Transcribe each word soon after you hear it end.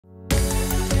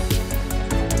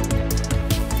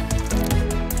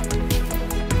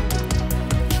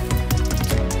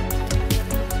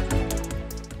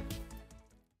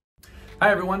Hi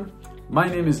everyone, my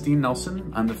name is Dean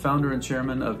Nelson. I'm the founder and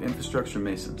chairman of Infrastructure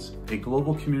Masons, a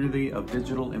global community of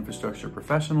digital infrastructure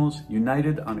professionals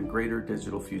united on a greater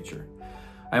digital future.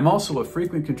 I'm also a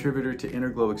frequent contributor to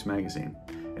InterGlobix Magazine,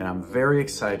 and I'm very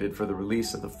excited for the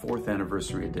release of the 4th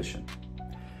anniversary edition.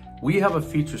 We have a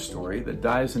feature story that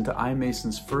dives into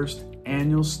iMasons' first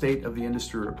annual State of the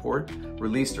Industry report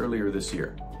released earlier this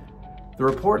year. The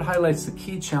report highlights the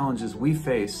key challenges we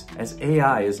face as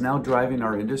AI is now driving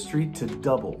our industry to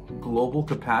double global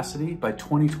capacity by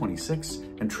 2026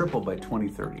 and triple by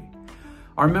 2030.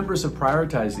 Our members have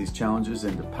prioritized these challenges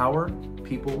into power,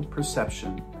 people,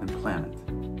 perception, and planet.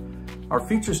 Our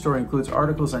feature story includes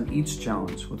articles on each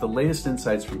challenge with the latest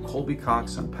insights from Colby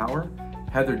Cox on power,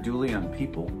 Heather Dooley on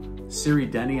people, Siri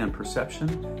Denny on perception,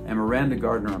 and Miranda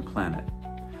Gardner on planet.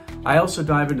 I also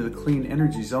dive into the clean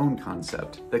energy zone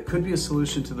concept that could be a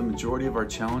solution to the majority of our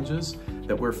challenges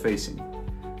that we're facing.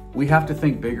 We have to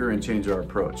think bigger and change our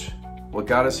approach. What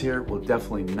got us here will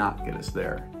definitely not get us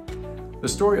there. The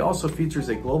story also features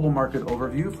a global market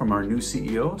overview from our new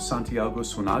CEO, Santiago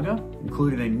Sunaga,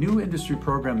 including a new industry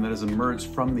program that has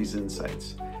emerged from these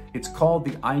insights. It's called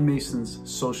the iMasons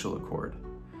Social Accord.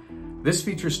 This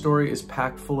feature story is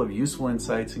packed full of useful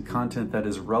insights and content that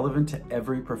is relevant to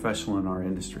every professional in our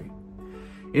industry.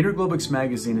 InterGlobix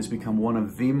Magazine has become one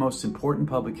of the most important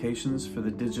publications for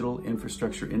the digital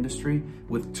infrastructure industry,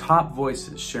 with top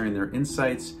voices sharing their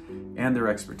insights and their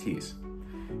expertise.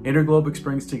 InterGlobix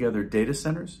brings together data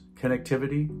centers,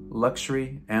 connectivity,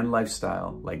 luxury, and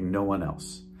lifestyle like no one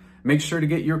else. Make sure to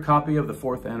get your copy of the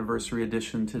 4th anniversary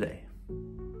edition today.